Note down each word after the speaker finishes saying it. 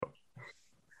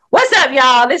up,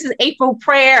 y'all? This is April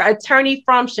Prayer, attorney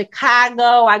from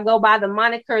Chicago. I go by the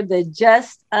moniker The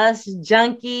Just Us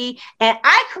Junkie, and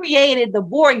I created the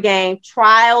board game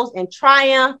Trials and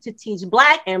Triumph to teach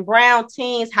Black and Brown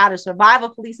teens how to survive a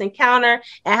police encounter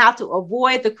and how to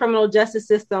avoid the criminal justice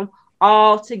system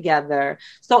all together.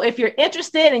 So if you're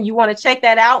interested and you want to check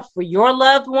that out for your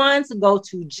loved ones, go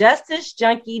to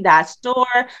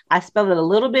justicejunkie.store. I spell it a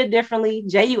little bit differently,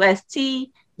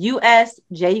 JUSTUSJUNKIE,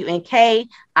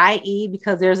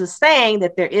 because there's a saying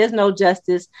that there is no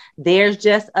justice, there's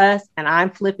just us, and I'm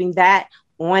flipping that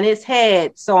on its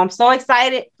head. So I'm so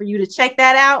excited for you to check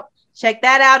that out. Check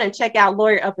that out and check out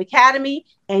Lawyer Up Academy.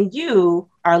 And you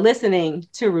are listening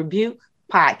to Rebuke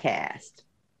Podcast.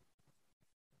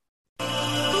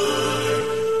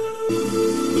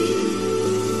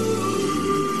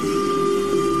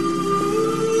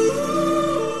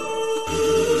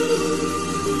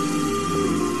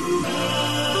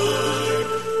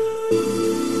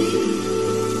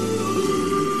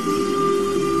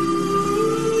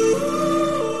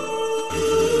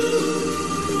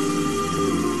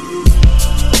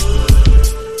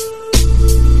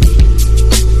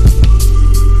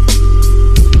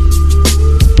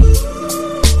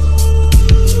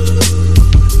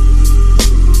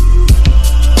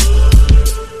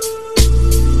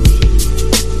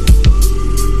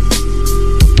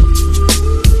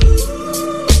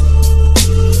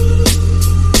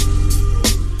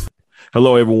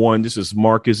 Hello, everyone. This is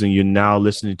Marcus, and you're now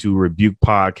listening to Rebuke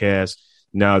Podcast.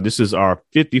 Now, this is our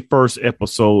 51st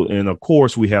episode, and of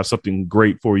course, we have something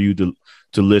great for you to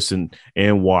listen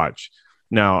and watch.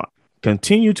 Now,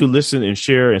 continue to listen and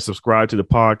share and subscribe to the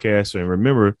podcast. And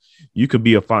remember, you could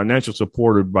be a financial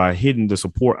supporter by hitting the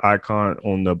support icon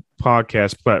on the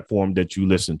podcast platform that you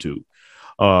listen to,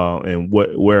 and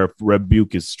where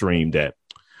Rebuke is streamed at.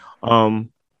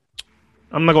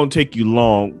 I'm not going to take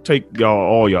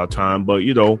all y'all time, but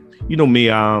you know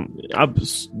me, I'm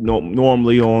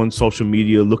normally on social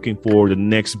media looking for the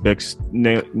next best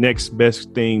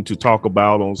thing to talk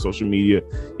about on social media.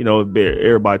 You know,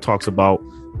 everybody talks about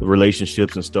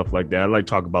relationships and stuff like that. I like to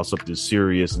talk about something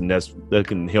serious and that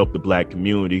can help the Black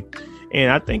community.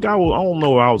 And I think I don't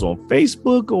know if I was on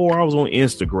Facebook or I was on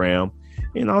Instagram,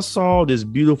 and I saw this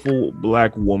beautiful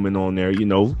Black woman on there. You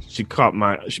know, she caught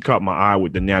my eye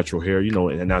with the natural hair. You know,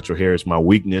 and the natural hair is my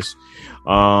weakness.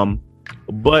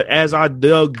 But as I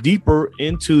dug deeper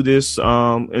into this,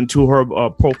 into her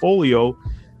portfolio,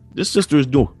 this sister is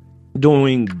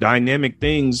doing dynamic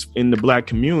things in the Black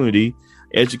community,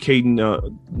 educating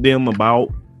them about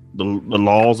the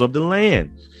laws of the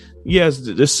land. Yes,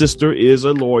 this sister is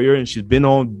a lawyer, and she's been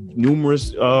on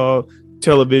numerous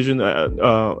television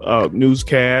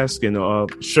newscasts and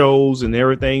shows and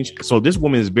everything. So this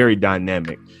woman is very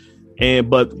dynamic.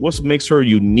 But what makes her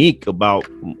unique about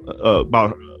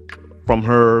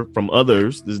from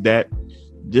others is that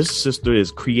this sister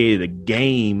has created a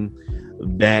game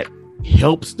that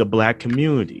helps the Black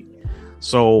community.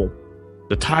 So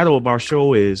the title of our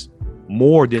show is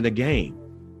More Than a Game.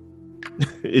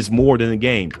 It's more than a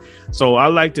game. So I'd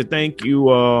like to thank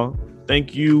you,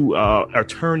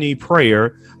 Attorney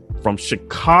Prayer from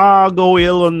Chicago,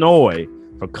 Illinois,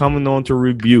 for coming on to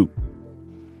Rebuke.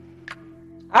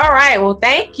 All right. Well,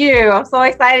 thank you. I'm so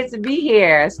excited to be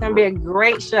here. It's going to be a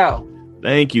great show.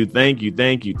 Thank you.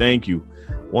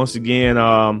 Once again,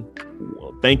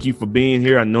 thank you for being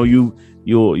here. I know you're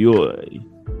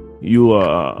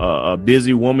a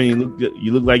busy woman.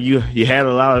 You look like you had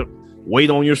a lot of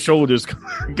weight on your shoulders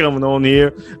coming on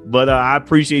here, but I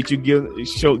appreciate you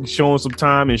showing some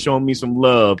time and showing me some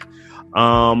love.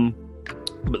 But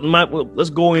let's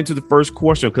go into the first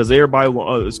question, because everybody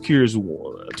is curious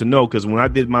to know. Because when I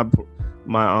did my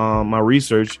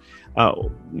research,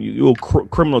 you're a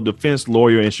criminal defense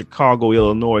lawyer in Chicago,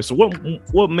 Illinois. So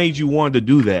what made you want to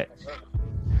do that?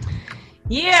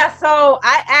 Yeah, so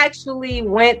I actually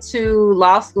went to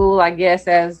law school, I guess,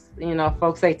 as you know,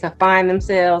 folks say, to find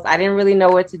themselves. I didn't really know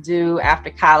what to do after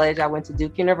college. I went to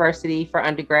Duke University for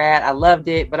undergrad. I loved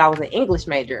it, but I was an English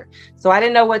major. So I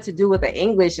didn't know what to do with an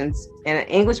English and an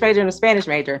English major and a Spanish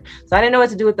major. So I didn't know what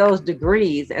to do with those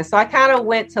degrees. And so I kind of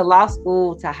went to law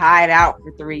school to hide out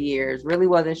for 3 years. Really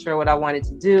wasn't sure what I wanted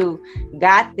to do.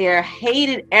 Got there,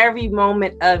 hated every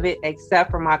moment of it except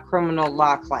for my criminal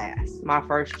law class, my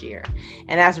first year.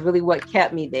 And that's really what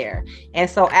kept me there. And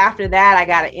so after that, I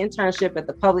got an internship at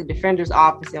the Public Defender's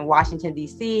Office in Washington,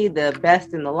 D.C., the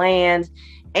best in the land,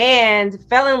 and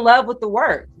fell in love with the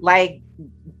work. Like,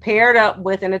 paired up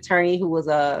with an attorney who was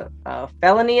a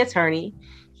felony attorney.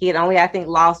 He had only, I think,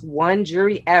 lost one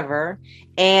jury ever.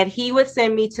 And he would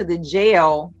send me to the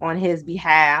jail on his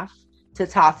behalf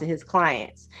to talk to his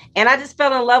clients. And I just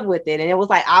fell in love with it. And it was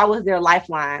like I was their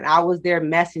lifeline. I was their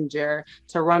messenger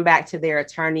to run back to their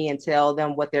attorney and tell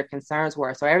them what their concerns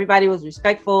were. So everybody was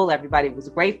respectful. Everybody was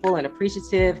grateful and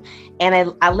appreciative.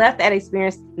 And I left that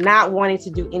experience not wanting to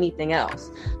do anything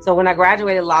else. So when I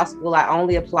graduated law school, I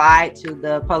only applied to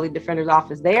the public defender's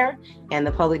office there and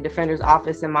the public defender's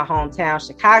office in my hometown,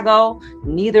 Chicago.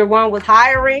 Neither one was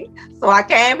hiring. So I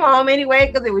came home anyway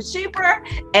because it was cheaper.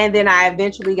 And then I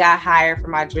eventually got hired for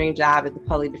my dream job at the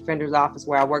public defender's office,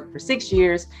 where I worked for 6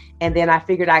 years. And then I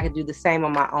figured I could do the same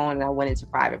on my own, and I went into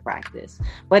private practice.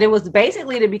 But it was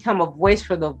basically to become a voice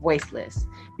for the voiceless,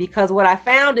 because what I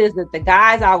found is that the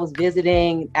guys I was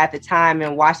visiting at the time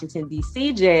in Washington,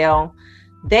 D.C. jail,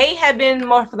 they had been,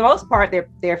 more for the most part,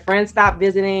 their friends stopped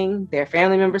visiting, their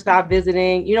family members stopped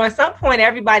visiting. You know, at some point,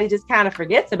 everybody just kind of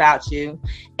forgets about you.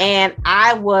 And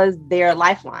I was their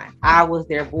lifeline. I was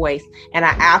their voice. And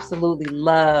I absolutely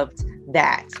loved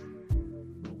that.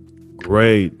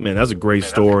 Great, man. That's a great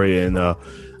story. And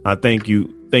I thank you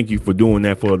for doing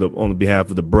that on behalf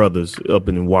of the brothers up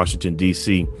in Washington,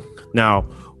 D.C. Now,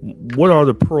 what are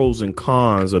the pros and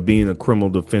cons of being a criminal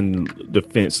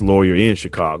defense lawyer in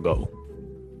Chicago?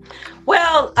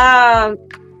 Well,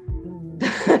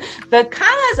 the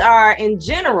cons are, in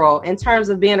general, in terms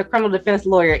of being a criminal defense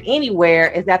lawyer anywhere,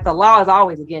 is that the law is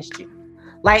always against you.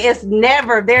 Like, it's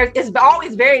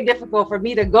always very difficult for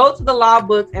me to go to the law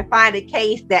books and find a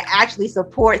case that actually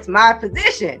supports my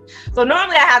position. So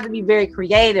normally I have to be very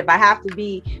creative. I have to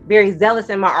be very zealous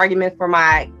in my arguments for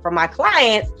my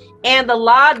clients, and the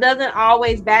law doesn't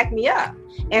always back me up.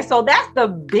 And so that's the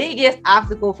biggest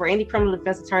obstacle for any criminal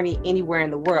defense attorney anywhere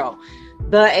in the world.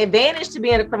 The advantage to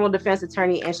being a criminal defense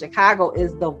attorney in Chicago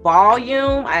is the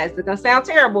volume. It's going to sound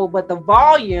terrible, but the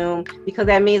volume, because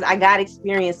that means I got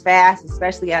experience fast,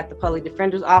 especially at the public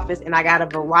defender's office, and I got a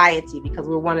variety because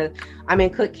I'm in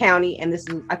Cook County, and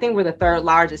I think we're the third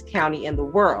largest county in the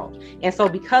world. And so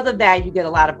because of that, you get a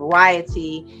lot of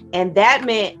variety, and that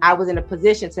meant I was in a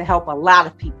position to help a lot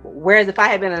of people. Whereas if I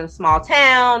had been in a small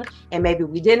town and maybe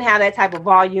we didn't have that type of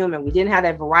volume and we didn't have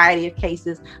that variety of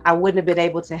cases, I wouldn't have been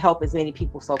able to help as many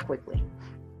people so quickly.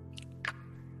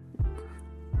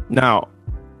 Now,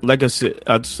 like I said,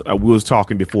 we was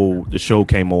talking before the show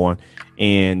came on,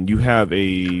 and you have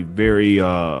a very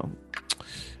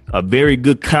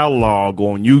good catalog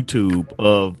on YouTube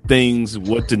of things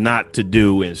what not to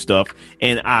do and stuff.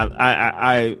 And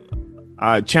I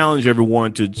challenge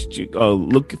everyone to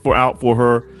look out for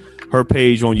her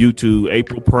page on YouTube,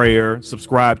 April Prayer.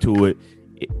 Subscribe to it.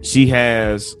 She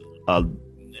has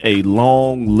a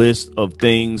long list of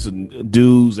things and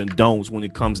do's and don'ts when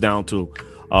it comes down to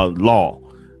law.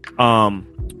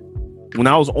 When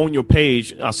I was on your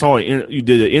page, I saw you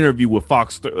did an interview with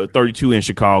Fox 32 in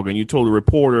Chicago, and you told a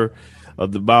reporter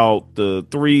about the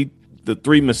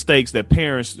three mistakes that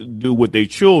parents do with their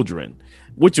children,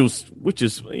 which is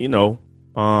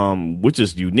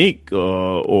unique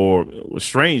or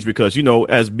strange, because, you know,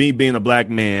 as me being a black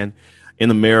man in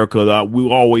America, we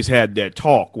always had that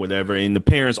talk, whatever, and the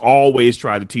parents always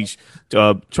try to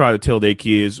tell their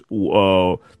kids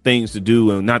things to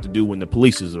do and not to do when the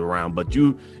police is around. But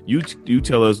you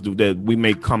tell us that we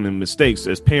make common mistakes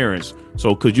as parents.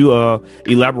 So could you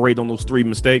elaborate on those three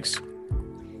mistakes?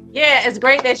 Yeah, it's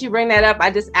great that you bring that up.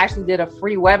 I just actually did a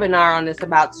free webinar on this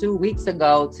about 2 weeks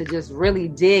ago to just really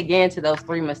dig into those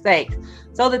three mistakes.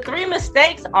 So the three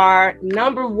mistakes are: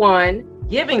 number one,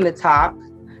 giving the talk;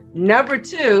 number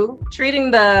two,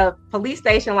 treating the police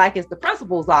station like it's the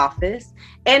principal's office;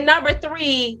 and number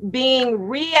three, being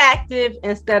reactive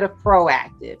instead of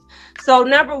proactive. So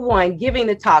number one, giving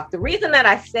the talk. The reason that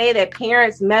I say that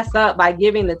parents mess up by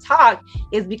giving the talk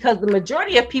is because the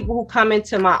majority of people who come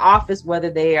into my office,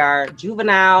 whether they are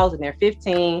juveniles and they're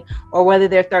 15 or whether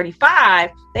they're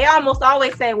 35, they almost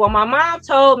always say, well, my mom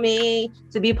told me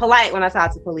to be polite when I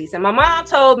talk to police. And my mom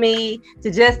told me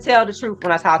to just tell the truth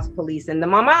when I talk to police. And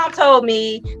then my mom told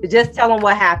me to just tell them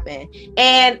what happened.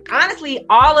 And honestly,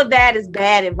 all of that is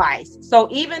bad advice. So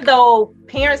even though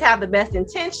parents have the best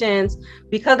intentions,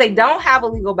 because they don't have a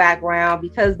legal background,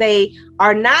 because they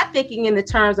are not thinking in the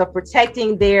terms of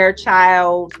protecting their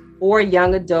child or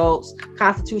young adults'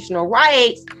 constitutional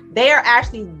rights, they are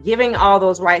actually giving all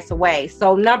those rights away.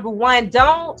 So number one,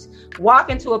 don't walk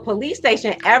into a police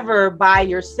station ever by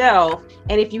yourself.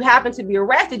 And if you happen to be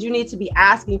arrested, you need to be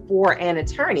asking for an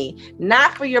attorney,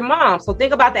 not for your mom. So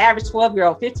think about the average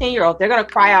 12-year-old, 15-year-old. They're going to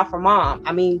cry out for mom.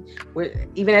 I mean,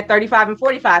 even at 35 and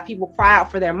 45, people cry out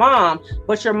for their mom,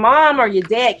 but your mom or your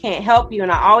dad can't help you.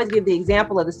 And I always give the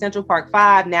example of the Central Park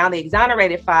Five, now the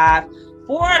Exonerated Five.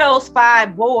 4 of those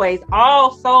 5 boys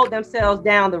all sold themselves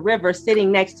down the river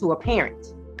sitting next to a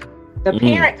parent. The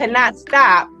parent could not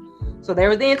stop. So there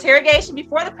was the interrogation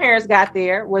before the parents got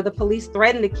there, where the police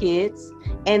threatened the kids.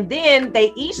 And then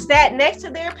they each sat next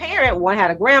to their parent. One had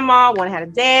a grandma, one had a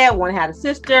dad, one had a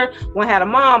sister, one had a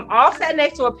mom, all sat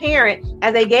next to a parent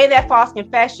as they gave that false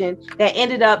confession that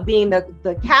ended up being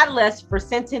the catalyst for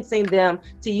sentencing them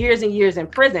to years and years in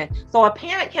prison. So a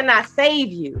parent cannot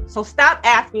save you. So stop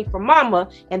asking for mama.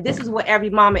 And this is what every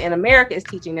mama in America is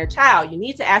teaching their child. You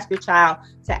need to ask your child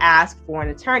to ask for an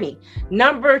attorney.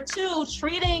 Number 2,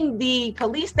 treating the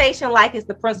police station like it's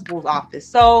the principal's office.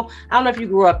 So I don't know if you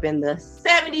grew up in the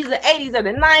 70s, the 80s, or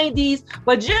the 90s,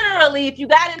 but generally, if you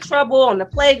got in trouble on the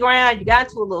playground, you got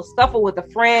into a little scuffle with a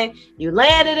friend, you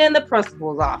landed in the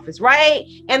principal's office, right?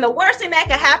 And the worst thing that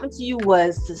could happen to you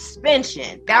was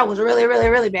suspension. That was really, really,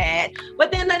 really bad.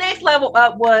 But then the next level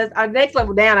up next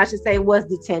level down, I should say, was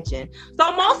detention.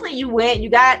 So mostly you went, you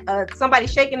got somebody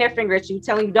shaking their finger at you,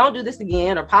 telling you don't do this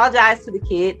again, or apologize to the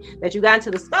kid that you got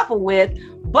into the scuffle with,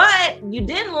 but you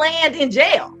didn't land in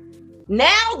jail.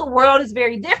 Now the world is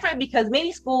very different because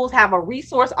many schools have a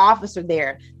resource officer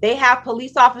there. They have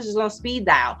police officers on speed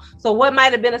dial. So what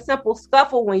might have been a simple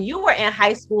scuffle when you were in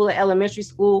high school or elementary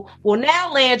school will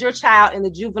now land your child in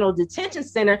the juvenile detention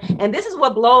center. And this is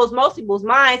what blows most people's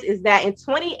minds, is that in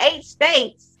 28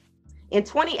 states,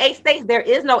 there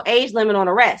is no age limit on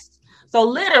arrest. So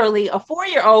literally a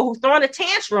 4-year-old who's throwing a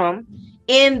tantrum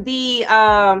in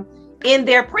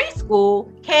their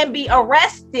preschool can be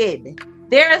arrested.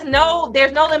 There's no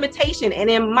limitation. And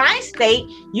in my state,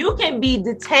 you can be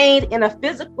detained in a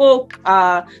physical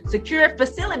secure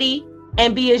facility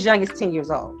and be as young as 10 years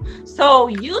old. So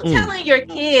you telling your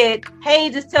kid, hey,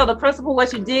 just tell the principal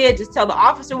what you did, just tell the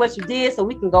officer what you did so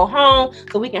we can go home,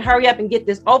 so we can hurry up and get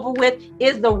this over with,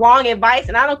 is the wrong advice.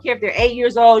 And I don't care if they're 8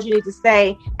 years old, you need to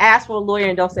say, ask for a lawyer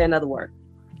and don't say another word.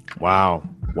 Wow.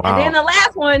 And then the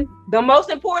last one, the most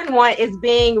important one, is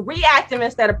being reactive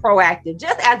instead of proactive.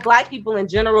 Just as Black people in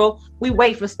general, we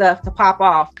wait for stuff to pop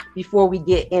off before we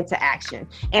get into action.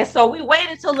 And so we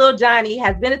waited till little Johnny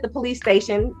has been at the police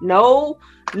station, no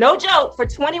joke, for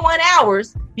 21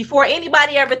 hours before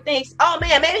anybody ever thinks, oh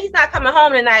man, maybe he's not coming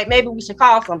home tonight. Maybe we should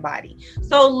call somebody.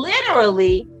 So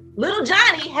literally, little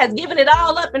Johnny has given it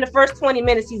all up in the first 20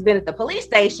 minutes he's been at the police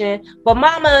station, but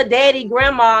mama, daddy,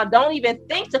 grandma don't even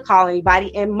think to call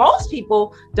anybody. And most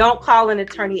people don't call an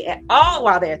attorney at all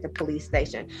while they're at the police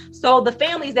station. So the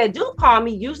families that do call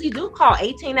me usually do call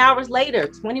 18 hours later,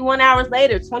 21 hours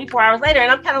later, 24 hours later.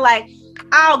 And I'm kind of like,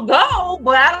 I'll go,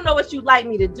 but I don't know what you'd like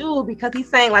me to do, because he's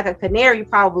saying like a canary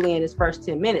probably in his first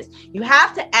 10 minutes. You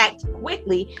have to act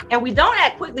quickly, and we don't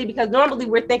act quickly because normally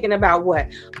we're thinking about what?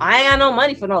 I ain't got no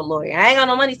money for no lawyer. I ain't got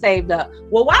no money saved up.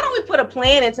 Well, why don't we put a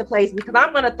plan into place? Because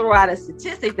I'm going to throw out a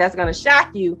statistic that's going to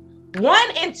shock you.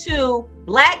 1 in 2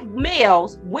 Black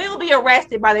males will be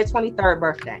arrested by their 23rd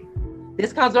birthday.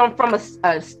 This comes from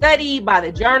a study by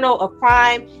the Journal of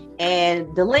Crime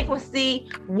and Delinquency.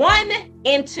 1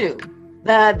 in 2.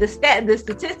 The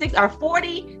statistics are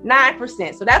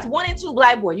 49%. So that's 1 in 2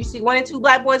 Black boys. You see 1 in 2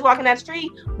 Black boys walking down the street,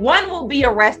 1 will be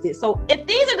arrested. So if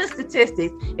these are the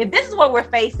statistics, if this is what we're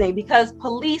facing, because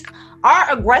police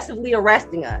are aggressively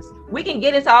arresting us, we can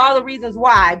get into all the reasons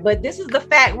why, but this is the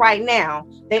fact right now.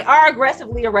 They are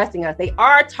aggressively arresting us. They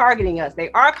are targeting us.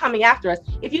 They are coming after us.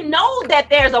 If you know that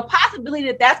there's a possibility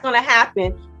that that's going to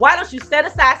happen, why don't you set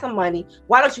aside some money?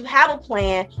 Why don't you have a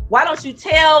plan? Why don't you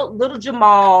tell little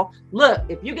Jamal, look,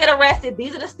 if you get arrested,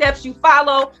 these are the steps you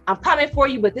follow. I'm coming for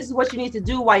you, but this is what you need to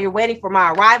do while you're waiting for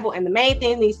my arrival. And the main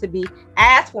thing needs to be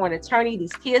ask for an attorney.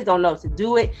 These kids don't know to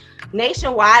do it.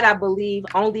 Nationwide, I believe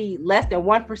only less than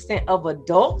 1% of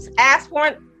adults ask for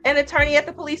an attorney at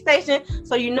the police station.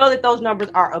 So you know that those numbers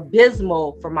are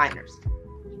abysmal for minors.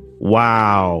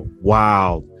 Wow.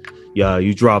 Yeah,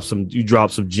 you dropped some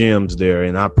gems there,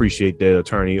 and I appreciate that,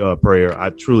 Attorney Prayer. I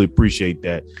truly appreciate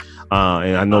that.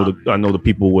 And I know the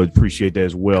people would appreciate that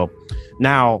as well.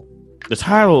 Now, the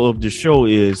title of the show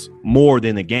is More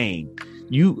Than a Game.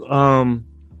 You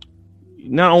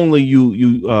not only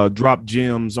you drop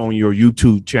gems on your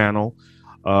YouTube channel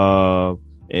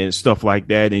and stuff like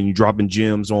that, and you dropping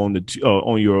gems on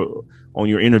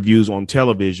your interviews on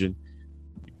television.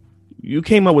 You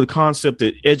came up with a concept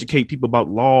to educate people about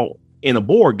law in a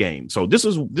board game. So this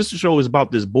show is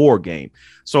about this board game.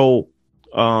 So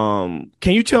can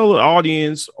you tell the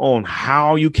audience on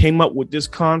how you came up with this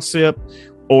concept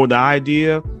or the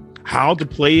idea, how to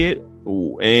play it,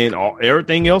 Ooh, and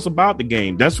everything else about the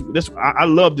game. I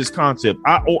love this concept.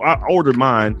 I ordered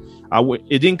mine.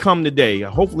 It didn't come today.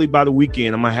 Hopefully by the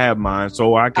weekend I'm gonna have mine,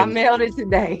 so I can. I mailed it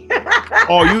today.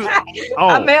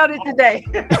 I mailed it today.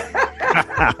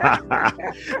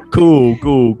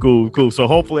 Cool. So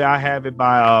hopefully I have it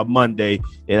by Monday,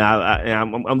 and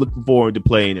I'm looking forward to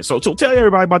playing it. So tell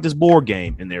everybody about this board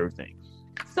game and everything.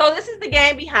 So this is the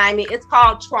game behind me. It's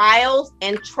called Trials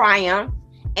and Triumph.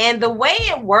 And the way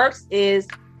it works is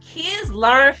kids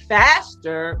learn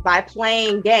faster by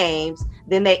playing games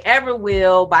than they ever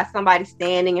will by somebody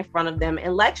standing in front of them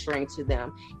and lecturing to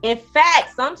them. In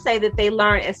fact, some say that they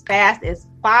learn as fast as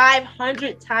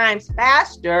 500 times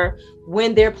faster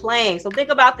when they're playing. So think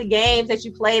about the games that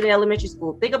you played in elementary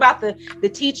school. Think about the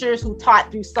teachers who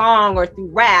taught through song or through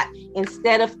rap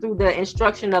instead of through the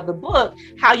instruction of the book,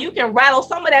 how you can rattle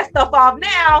some of that stuff off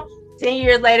now 10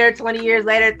 years later, 20 years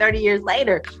later, 30 years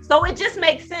later. So it just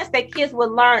makes sense that kids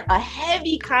would learn a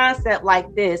heavy concept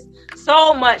like this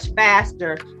so much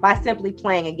faster by simply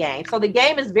playing a game. So the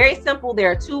game is very simple. There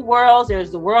are two worlds.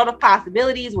 There's the world of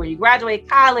possibilities where you graduate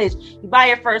college, you buy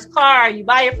your first car, you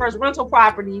buy your first rental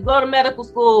property, you go to medical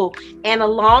school, and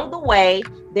along the way,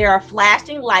 there are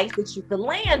flashing lights that you can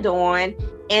land on,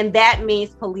 and that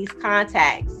means police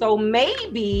contact. So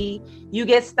maybe you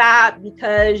get stopped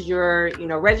because your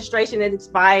registration is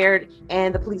expired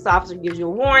and the police officer gives you a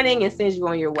warning and sends you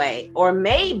on your way. Or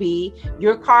maybe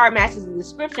your car matches the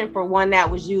description for one that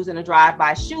was used in a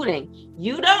drive-by shooting.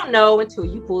 You don't know until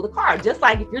you pull the car. Just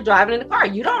like if you're driving in the car,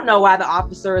 you don't know why the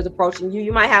officer is approaching you.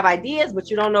 You might have ideas, but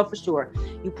you don't know for sure.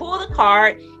 You pull the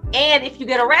card, and if you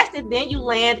get arrested, then you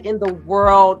land in the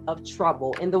world of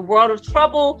trouble. In the world of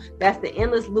trouble, that's the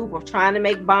endless loop of trying to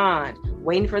make bond,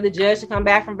 waiting for the judge to come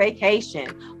back from vacation,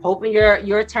 hoping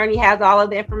your attorney has all of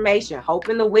the information,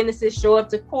 hoping the witnesses show up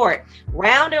to court.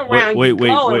 Round and round. Wait.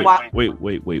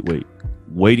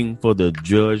 Waiting for the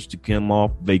judge to come off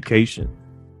vacation.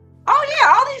 Oh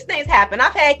yeah, all these things happen.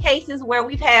 I've had cases where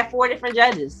we've had 4 different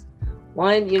judges.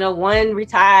 One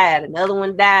retired, another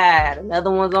one died,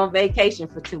 another one's on vacation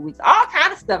for 2 weeks. All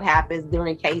kind of stuff happens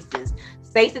during cases.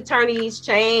 State's attorneys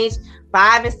change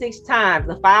 5 and 6 times.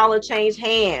 The file will change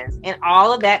hands, and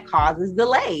all of that causes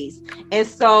delays. And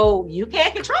so you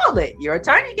can't control it. Your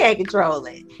attorney can't control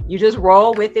it. You just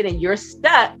roll with it, and you're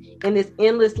stuck in this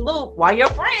endless loop while your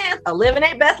friends are living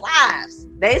their best lives.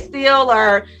 They still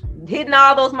are hitting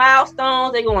all those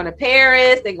milestones. They're going to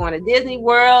Paris, they're going to Disney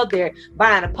World, they're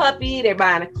buying a puppy, they're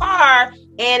buying a car.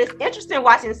 And it's interesting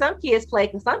watching some kids play,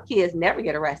 because some kids never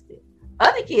get arrested.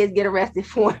 Other kids get arrested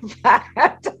 4 and 5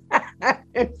 times.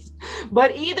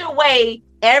 But either way,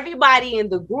 everybody in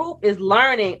the group is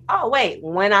learning, oh, wait,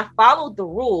 when I followed the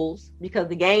rules, because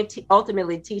the game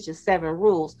ultimately teaches 7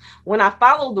 rules. When I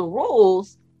followed the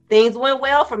rules, things went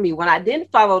well for me. When I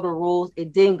didn't follow the rules,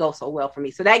 it didn't go so well for me.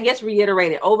 So that gets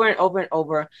reiterated over and over and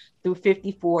over through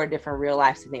 54 different real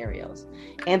life scenarios.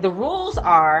 And the rules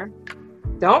are: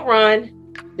 don't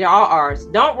run. They're all R's.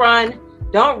 Don't run.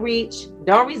 Don't reach.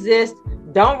 Don't resist.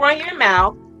 Don't run your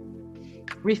mouth.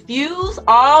 Refuse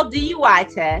all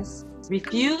DUI tests.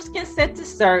 Refuse consent to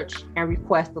search, and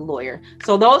request a lawyer.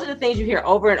 So those are the things you hear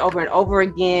over and over and over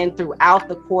again throughout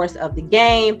the course of the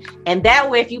game. And that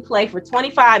way, if you play for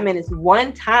 25 minutes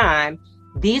one time,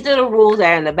 these are the rules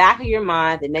that are in the back of your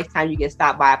mind the next time you get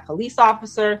stopped by a police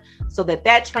officer, so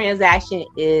that transaction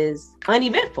is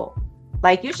uneventful.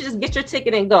 Like, you should just get your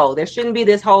ticket and go. There shouldn't be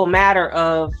this whole matter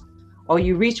of, oh,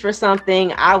 you reached for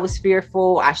something, I was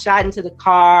fearful, I shot into the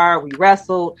car, we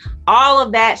wrestled. All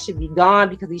of that should be gone,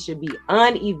 because these should be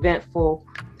uneventful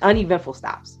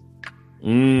stops.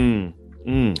 Thank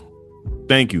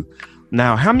you.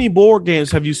 Now, how many board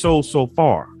games have you sold so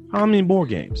far? How many board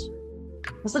games?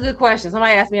 That's a good question.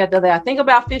 Somebody asked me the other day. I think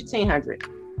about 1,500.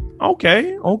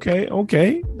 Okay.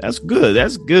 That's good.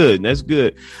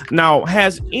 Now,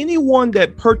 has anyone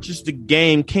that purchased the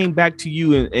game came back to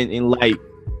you and like,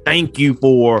 thank you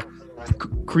for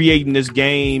creating this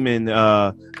game and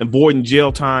avoiding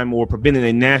jail time or preventing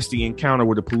a nasty encounter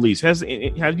with the police?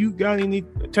 Have you got any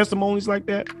testimonies like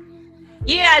that?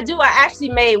 Yeah, I do. I actually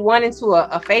made one into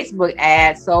a Facebook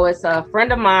ad. So it's a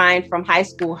friend of mine from high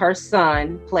school. Her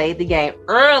son played the game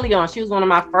early on. She was one of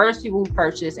my first people who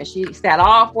purchased, and she sat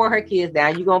all 4 of her kids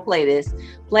down. You gonna play this?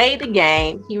 Played the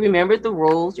game. He remembered the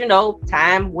rules.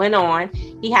 Time went on.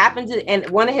 He happened to, and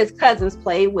one of his cousins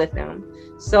played with him.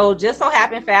 So just so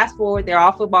happened, fast forward, they're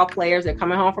all football players. They're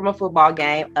coming home from a football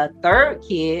game. A third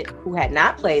kid who had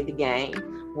not played the game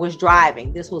was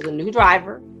driving. This was a new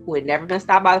driver who had never been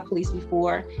stopped by the police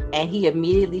before, and he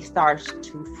immediately starts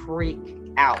to freak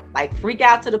freak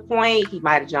out to the point he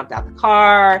might have jumped out the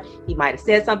car. He might have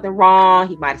said something wrong.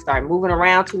 He might have started moving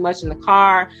around too much in the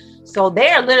car. So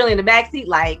they're literally in the backseat,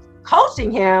 like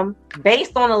coaching him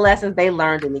based on the lessons they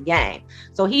learned in the game.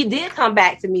 So he did come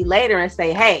back to me later and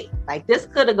say, hey, like this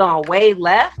could have gone way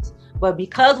left. But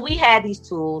because we had these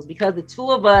tools, because the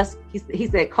two of us, he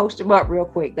said, coached him up real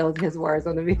quick. Those are his words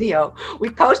on the video. We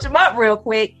coached him up real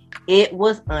quick. It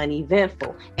was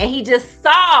uneventful. And he just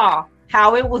saw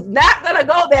how it was not going to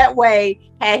go that way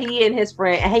had he and his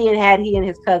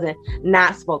cousin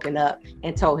not spoken up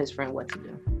and told his friend what to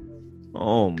do.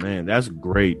 Oh, man, that's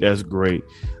great. That's great.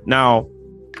 Now,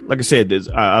 like I said,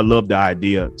 I love the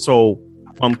idea. So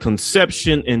from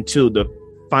conception until the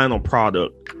final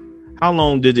product, how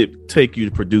long did it take you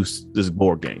to produce this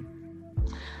board game?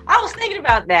 I was thinking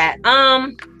about that.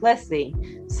 Let's see.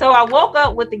 So I woke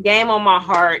up with the game on my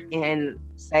heart in,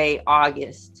 say,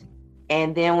 August.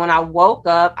 And then when I woke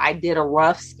up, I did a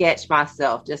rough sketch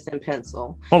myself, just in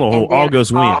pencil. Hold on.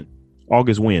 August when?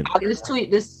 August when?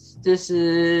 This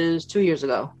is 2 years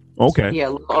ago. Okay. Yeah,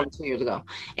 a little over 2 years ago.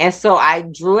 And so I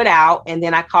drew it out, and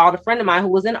then I called a friend of mine who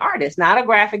was an artist, not a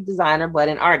graphic designer, but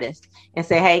an artist, and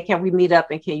say, hey, can we meet up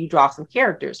and can you draw some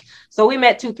characters? So we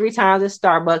met 2-3 times at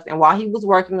Starbucks. And while he was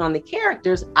working on the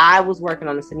characters, I was working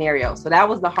on the scenario. So that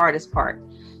was the hardest part.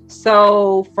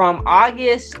 So from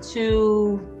August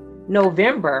to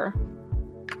November,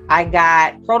 I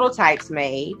got prototypes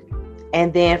made.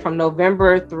 And then from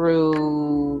November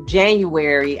through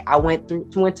January, I went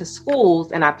to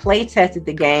schools and I play tested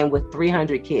the game with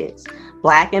 300 kids,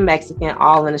 Black and Mexican,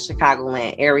 all in the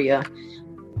Chicagoland area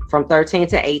from 13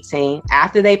 to 18.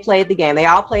 After they played the game, they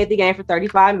all played the game for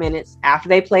 35 minutes. After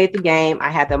they played the game,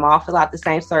 I had them all fill out the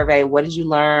same survey. What did you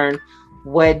learn?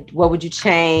 What would you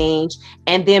change?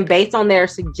 And then based on their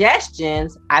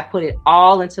suggestions, I put it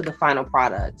all into the final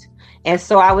product. And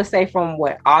so I would say from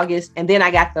August, and then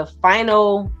I got the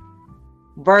final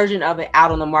version of it out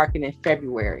on the market in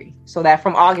February. So that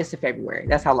from August to February,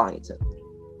 that's how long it took.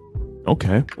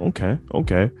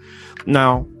 Okay.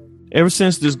 Now, ever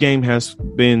since this game has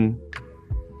been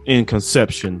in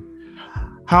conception,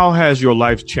 how has your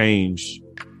life changed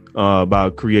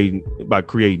by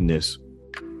creating this?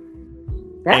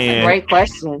 That's a great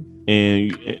question.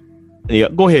 And yeah,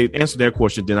 go ahead, answer that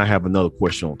question. Then I have another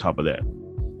question on top of that.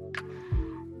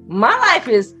 My life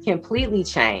is completely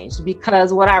changed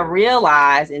because what I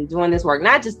realized in doing this work,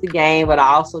 not just the game, but I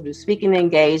also do speaking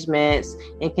engagements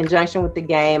in conjunction with the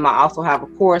game. I also have a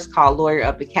course called Lawyer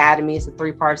Up Academy. It's a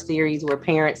 3-part series where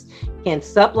parents can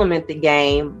supplement the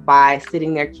game by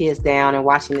sitting their kids down and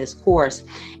watching this course.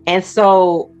 And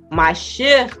so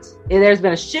there's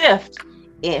been a shift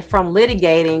from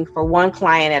litigating for one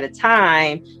client at a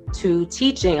time to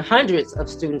teaching hundreds of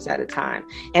students at a time.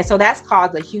 And so that's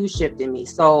caused a huge shift in me.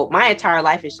 So my entire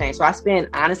life has changed. So I spend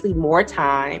honestly more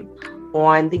time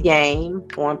on the game,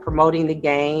 on promoting the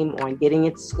game, on getting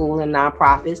into school and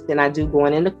nonprofits than I do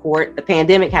going into court. The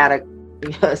pandemic had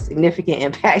a significant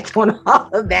impact on all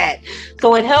of that.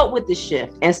 So it helped with the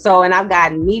shift. And I've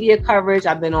gotten media coverage.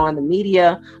 I've been on the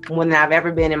media more than I've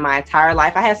ever been in my entire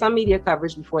life. I had some media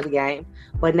coverage before the game,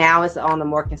 but now it's on a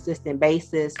more consistent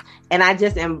basis. And I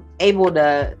just am able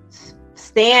to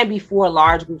stand before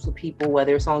large groups of people,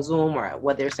 whether it's on Zoom or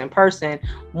whether it's in person,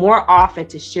 more often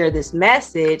to share this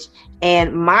message.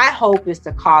 And my hope is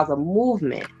to cause a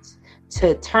movement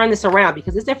to turn this around,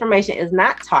 because this information is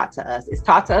not taught to us. It's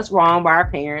taught to us wrong by our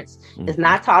parents. Mm-hmm. It's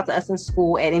not taught to us in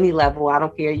school at any level. I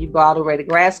don't care. You go all the way to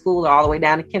grad school or all the way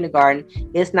down to kindergarten.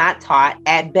 It's not taught.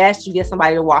 At best, you get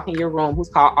somebody to walk in your room who's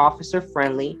called officer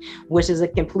friendly, which is a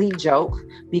complete joke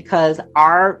because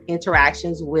our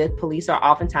interactions with police are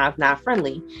oftentimes not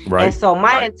friendly. Right. And so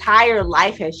my entire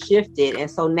life has shifted.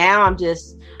 And so now I'm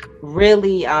just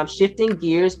really shifting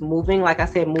gears, moving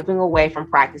away from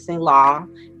practicing law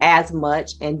as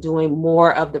much and doing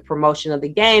more of the promotion of the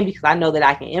game, because I know that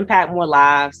I can impact more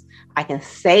lives. I can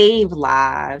save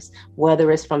lives,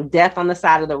 whether it's from death on the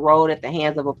side of the road at the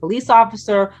hands of a police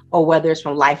officer or whether it's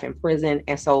from life in prison.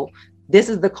 And so this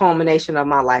is the culmination of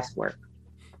my life's work.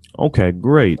 Okay,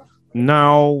 great.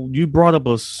 Now you brought up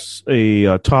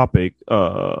a topic.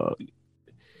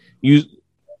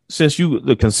 Since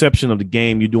the conception of the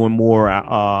game, you're doing more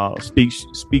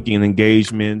speaking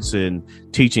engagements and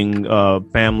teaching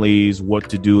families what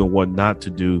to do and what not to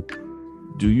do.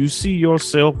 Do you see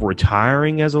yourself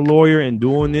retiring as a lawyer and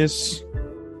doing this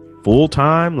full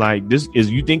time? Like this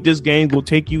you think this game will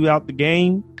take you out the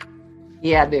game?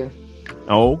 Yeah, I do.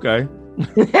 Oh, okay.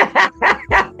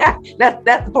 That's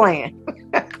the plan.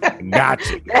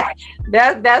 Gotcha.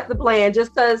 That's the plan.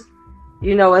 Just because,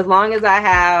 as long as I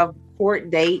have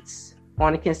court dates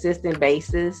on a consistent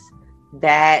basis,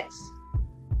 that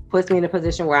puts me in a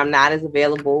position where I'm not as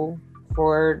available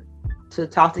to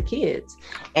talk to kids.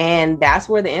 And that's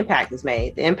where the impact is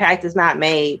made. The impact is not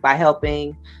made by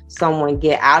helping someone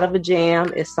get out of a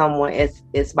jam.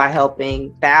 It's by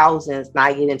helping thousands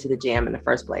not get into the jam in the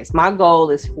first place. My goal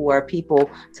is for people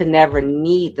to never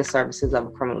need the services of a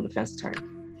criminal defense attorney.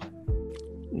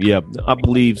 Yeah, I'm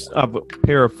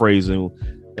paraphrasing.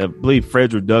 I believe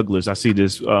Frederick Douglass. I see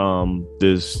this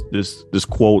this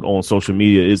quote on social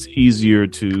media. It's easier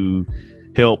to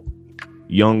help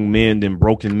young men than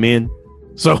broken men.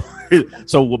 So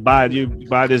by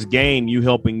this game, you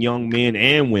helping young men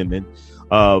and women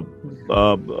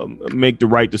make the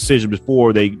right decision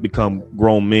before they become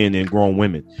grown men and grown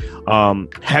women.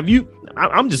 Have you?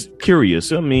 I'm just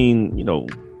curious. I mean,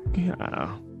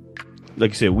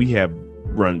 like I said, we have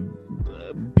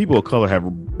people of color have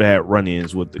bad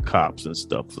run-ins with the cops and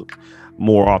stuff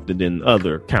more often than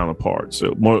other counterparts,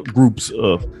 so more groups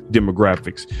of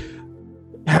demographics.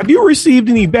 Have you received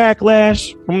any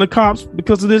backlash from the cops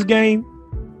because of this game?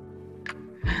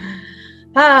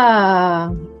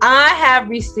 I have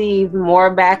received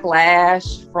more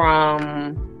backlash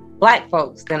from Black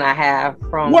folks than I have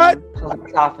from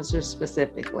police officers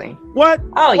specifically. What?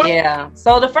 Yeah.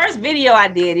 So the first video I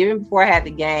did, even before I had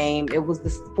the game, it was the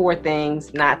 4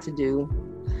 things not to do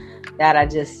that I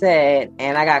just said.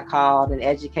 And I got called an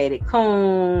educated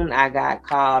coon. I got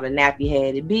called a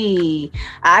nappy-headed bee.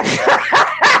 I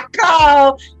got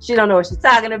called, she don't know what she's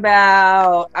talking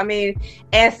about. I mean,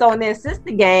 and then since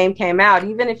the game came out,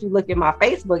 even if you look at my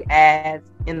Facebook ads,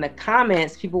 in the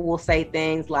comments, people will say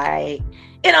things like,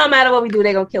 it don't matter what we do,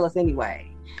 they're gonna kill us anyway.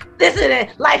 This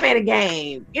isn't, life ain't a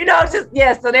game.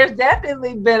 So there's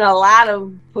definitely been a lot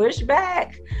of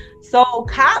pushback. So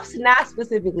cops, not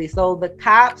specifically. So the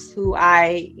cops who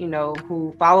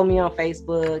who follow me on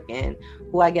Facebook and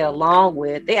who I get along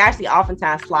with, they actually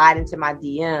oftentimes slide into my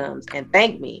DMs and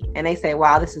thank me. And they say,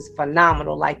 wow, this is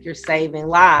phenomenal. Like, you're saving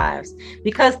lives.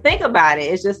 Because think about it.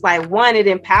 It's just like, one, it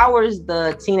empowers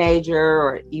the teenager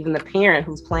or even the parent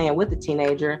who's playing with the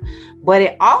teenager. But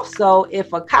it also,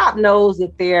 if a cop knows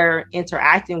that they're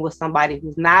interacting with somebody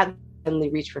who's not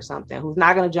reach for something, who's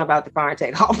not going to jump out the car and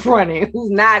take off running, who's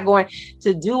not going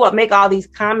to make all these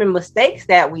common mistakes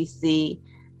that we see,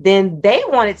 then they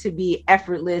want it to be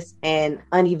effortless and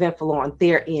uneventful on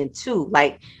their end too.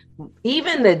 Like,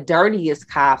 even the dirtiest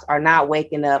cops are not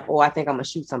waking up, I think I'm gonna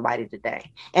shoot somebody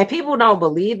today. And people don't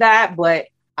believe that, but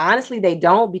honestly, they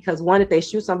don't, because one, if they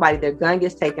shoot somebody, their gun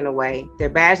gets taken away, their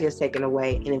badge gets taken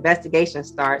away, an investigation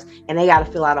starts, and they got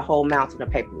to fill out a whole mountain of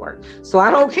paperwork. So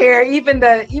I don't care. Even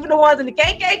the ones in the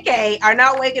KKK are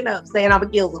not waking up saying, I'm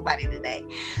gonna kill somebody today.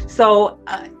 So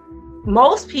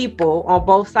most people on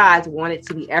both sides want it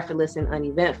to be effortless and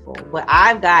uneventful, but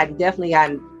I've definitely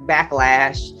gotten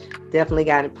backlash, definitely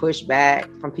gotten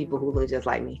pushback from people who look just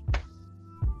like me.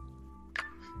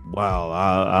 Wow,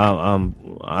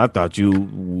 I thought we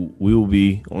will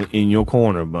be in your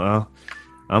corner, but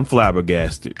I'm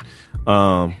flabbergasted.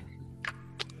 Well,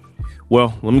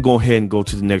 let me go ahead and go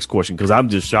to the next question, because I'm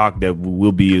just shocked that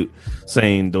we'll be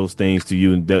saying those things to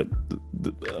you and to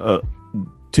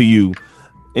you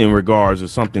in regards to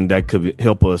something that could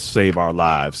help us save our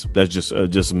lives. That just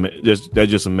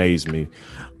amazed me.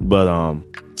 But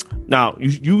now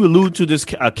you allude to this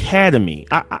academy,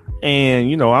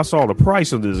 and I saw the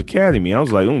price of this academy. I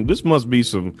was like, this must be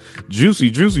some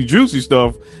juicy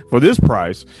stuff for this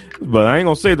price. But I ain't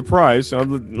gonna say the price. I'll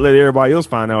let everybody else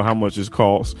find out how much this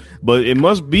costs. But it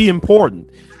must be important.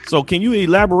 So can you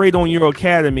elaborate on your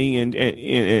academy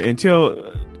and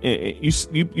tell?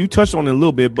 You touched on it a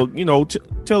little bit, but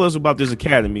tell us about this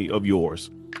academy of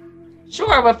yours.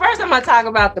 Sure, but first I'm going to talk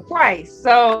about the price.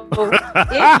 So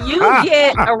if you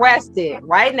get arrested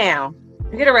right now,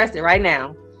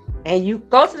 and you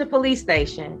go to the police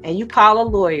station and you call a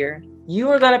lawyer, you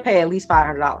are going to pay at least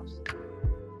 $500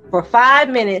 for 5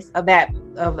 minutes of that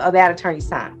attorney's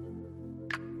time.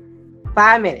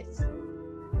 5 minutes.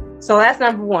 So that's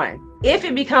number one. If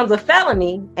it becomes a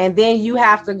felony and then you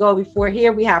have to go before,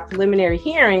 here we have preliminary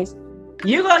hearings,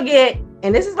 you're going to get,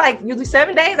 and this is like usually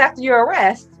 7 days after your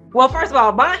arrest. Well, first of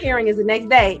all, bond hearing is the next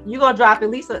day. You're going to drop at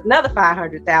least another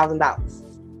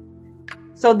 $500,000.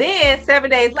 So then 7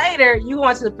 days later, you go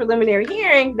into the preliminary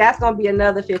hearing, that's going to be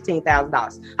another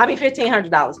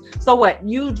 $1,500. So what?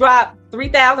 You drop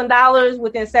 $3,000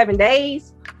 within 7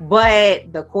 days,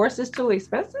 but the course is too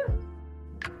expensive?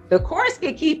 The course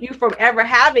can keep you from ever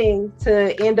having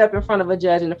to end up in front of a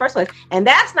judge in the first place. And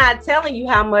that's not telling you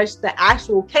how much the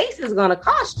actual case is going to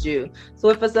cost you. So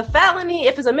if it's a felony,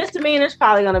 if it's a misdemeanor, it's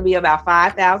probably going to be about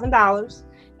 $5,000.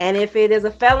 And if it is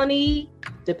a felony,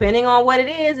 depending on what it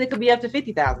is, it could be up to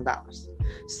 $50,000.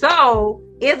 So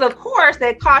is a course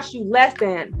that costs you less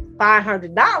than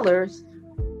 $500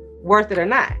 worth it or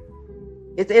not?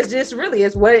 It's just really,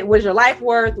 it's what is your life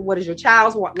worth? What is your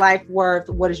child's life worth?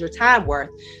 What is your time worth?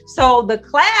 So the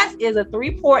class is a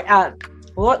three-part,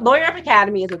 Lawyer Up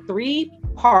Academy is a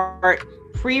 3-part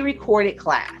pre-recorded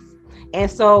class. And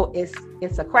so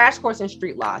it's a crash course in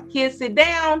street law. Kids sit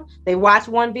down, they watch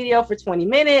one video for 20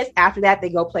 minutes. After that, they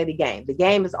go play the game. The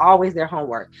game is always their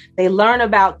homework. They learn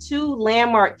about 2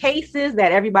 landmark cases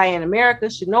that everybody in America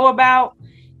should know about.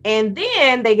 And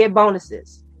then they get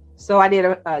bonuses. So I did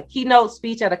a keynote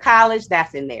speech at a college,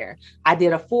 that's in there. I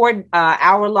did a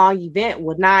 4-hour-long event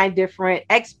with 9 different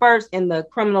experts in the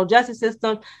criminal justice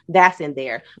system, that's in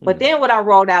there. But then what I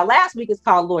rolled out last week is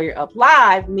called Lawyer Up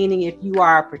Live, meaning if you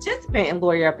are a participant in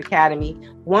Lawyer Up Academy,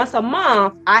 once a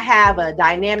month, I have a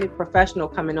dynamic professional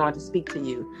coming on to speak to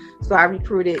you. So I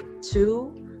recruited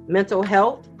 2 mental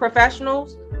health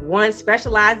professionals. One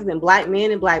specializes in Black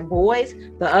men and Black boys.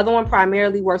 The other one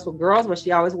primarily works with girls, but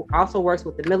she always also works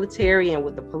with the military and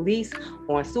with the police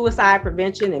on suicide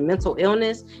prevention and mental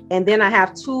illness. And then I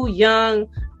have 2 young,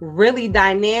 really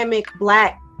dynamic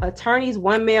Black attorneys,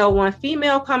 one male, one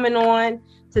female, coming on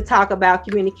to talk about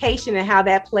communication and how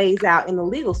that plays out in the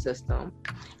legal system.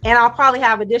 And I'll probably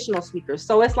have additional speakers.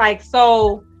 So it's like,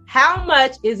 so how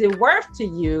much is it worth to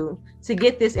you to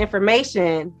get this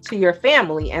information to your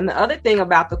family? And the other thing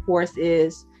about the course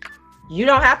is you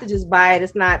don't have to just buy it.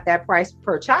 It's not that price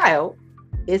per child.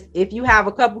 It's if you have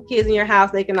a couple kids in your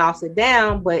house, they can all sit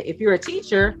down. But if you're a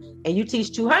teacher and you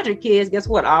teach 200 kids, guess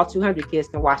what? All 200 kids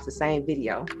can watch the same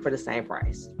video for the same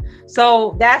price.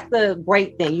 So that's the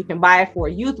great thing. You can buy it for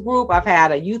a youth group. I've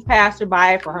had a youth pastor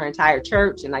buy it for her entire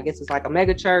church, and I guess it's like a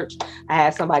mega church. I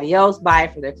had somebody else buy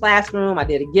it for their classroom. I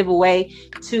did a giveaway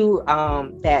to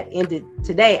that ended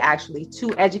today, actually.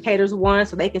 2 educators won,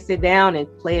 so they can sit down and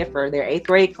play it for their 8th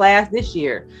grade class this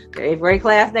year, their 8th grade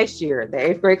class next year,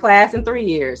 their 8th grade class in 3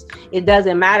 years. It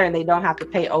doesn't matter, and they don't have to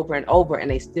pay over and over, and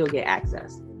they still get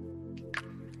access.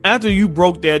 After you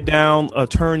broke that down,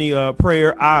 Attorney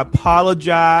Prayer, I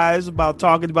apologize about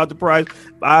talking about the price.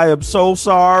 I am so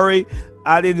sorry.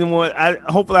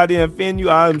 Hopefully I didn't offend you.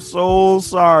 I'm so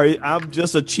sorry. I'm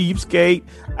just a cheapskate.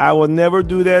 I will never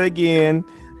do that again.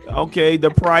 Okay, the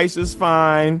price is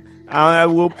fine. I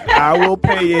will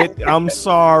pay it. I'm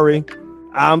sorry.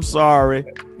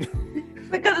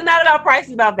 Because it's not about price,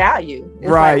 it's about value.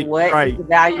 It's right. Like, what is the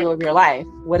value of your life?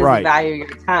 What is the value of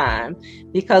your time?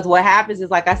 Because what happens is,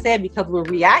 like I said, because we're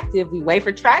reactive, we wait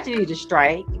for tragedy to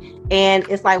strike. And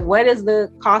it's like, what is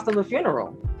the cost of a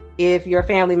funeral if your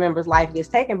family member's life gets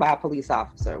taken by a police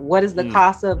officer? What is the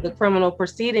cost of the criminal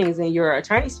proceedings and your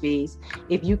attorney's fees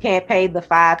if you can't pay the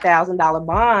 $5,000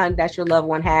 bond that your loved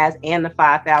one has and the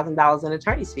 $5,000 in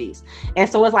attorney's fees? And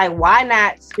so it's like, why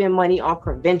not spend money on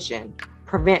prevention?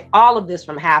 Prevent all of this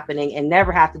from happening and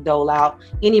never have to dole out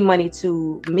any money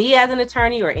to me as an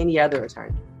attorney or any other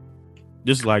attorney.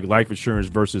 Just like life insurance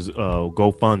versus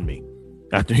GoFundMe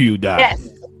after you die. Yes.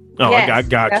 Oh, yes. I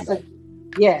got you.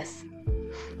 Yes.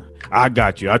 I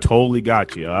got you. I totally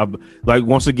got you.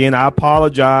 Once again, I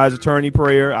apologize, Attorney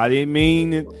Prayer. I didn't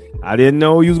mean it. I didn't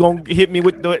know you was going to hit me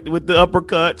with the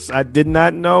uppercuts. I did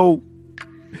not know.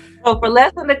 So for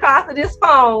less than the cost of this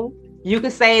phone, you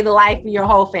can save the life of your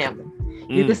whole family.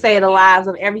 You can save the lives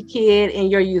of every kid in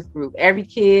your youth group, every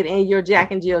kid in your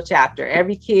Jack and Jill chapter,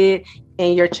 every kid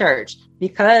in your church.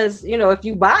 Because, if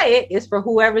you buy it, it's for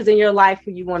whoever's in your life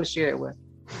who you want to share it with.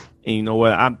 And you know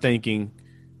what? I'm thinking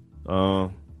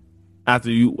after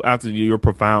your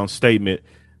profound statement,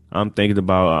 I'm thinking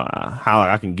about how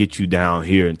I can get you down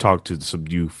here and talk to some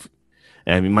youth.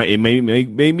 And it may make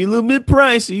me a little bit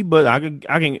pricey, but I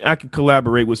can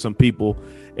collaborate with some people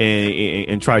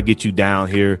and try to get you down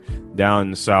here, down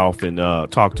in the South, and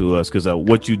talk to us, because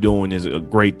what you're doing is a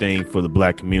great thing for the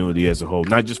Black community as a whole,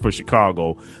 not just for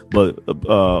Chicago, but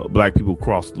Black people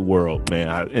across the world, man.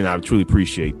 I truly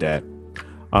appreciate that.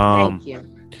 Thank you.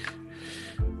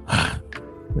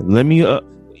 Let me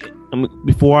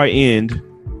before I end.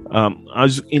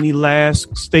 Any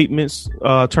last statements,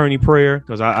 Attorney Prayer?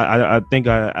 Because I think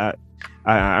I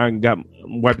got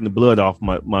wiping the blood off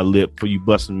my lip for you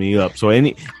busting me up. So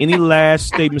any last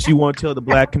statements you want to tell the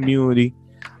Black community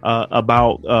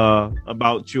about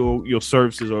your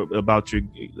services or about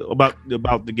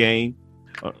the game?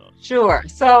 Sure.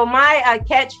 So my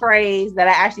catchphrase that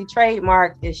I actually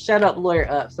trademarked is "Shut up, lawyer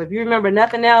up." So if you remember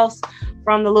nothing else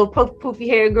from the little poofy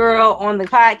haired girl on the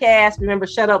podcast. Remember,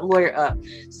 shut up, lawyer up.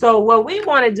 So what we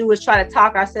want to do is try to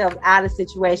talk ourselves out of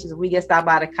situations if we get stopped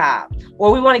by the cop,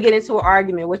 or we want to get into an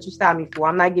argument. What you stop me for?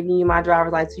 I'm not giving you my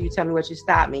driver's license so you tell me what you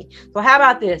stopped me. So how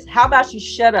about this? How about you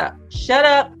shut up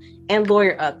and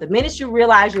lawyer up? The minute you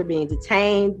realize you're being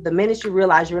detained, the minute you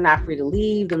realize you're not free to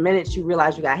leave, the minute you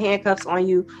realize you got handcuffs on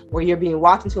you, or you're being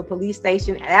walked into a police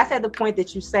station, that's at the point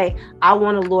that you say, I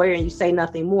want a lawyer, and you say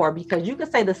nothing more, because you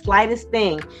can say the slightest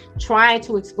thing trying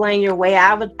to explain your way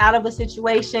out of a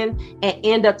situation and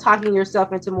end up talking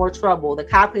yourself into more trouble. The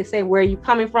cop could say, where are you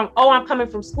coming from? Oh, I'm coming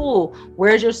from school.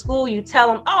 Where's your school? You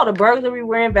tell them, oh, the burglary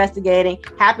we're investigating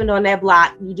happened on that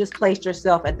block. You just placed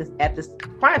yourself at this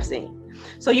crime scene.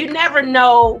 So you never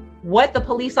know what the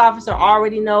police officer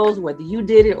already knows, whether you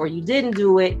did it or you didn't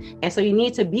do it. And so you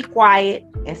need to be quiet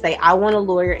and say, I want a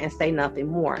lawyer, and say nothing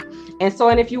more.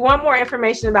 And if you want more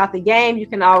information about the game, you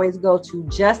can always go to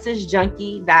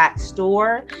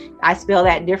justicejunkie.store. I spell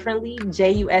that differently,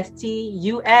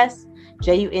 JUSTUS.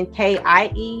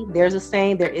 JUNKIE. There's a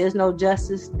saying, there is no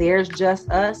justice, there's just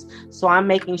us. So I'm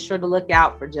making sure to look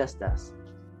out for just us.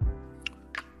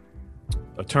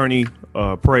 Attorney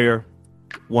Prayer,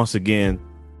 once again,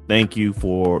 thank you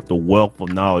for the wealth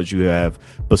of knowledge you have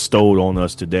bestowed on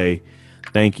us today.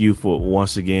 Thank you for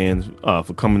once again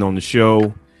for coming on the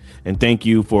show, and thank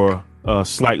you for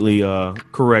slightly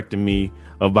correcting me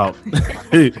about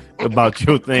about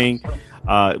your thing.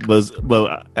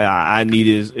 But I need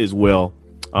it as well.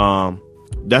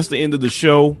 That's the end of the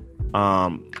show.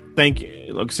 Thank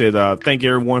you. Like I said, thank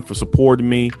everyone for supporting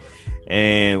me,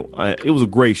 and it was a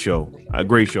great show. I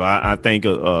thank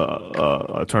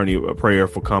Attorney Prayer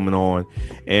for coming on.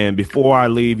 And before I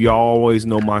leave, y'all always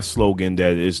know my slogan,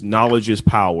 that is knowledge is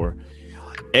power.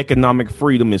 Economic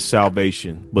freedom is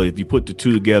salvation. But if you put the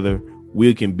two together,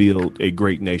 we can build a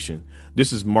great nation.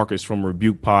 This is Marcus from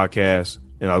Rebuke Podcast,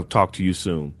 and I'll talk to you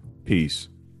soon. Peace.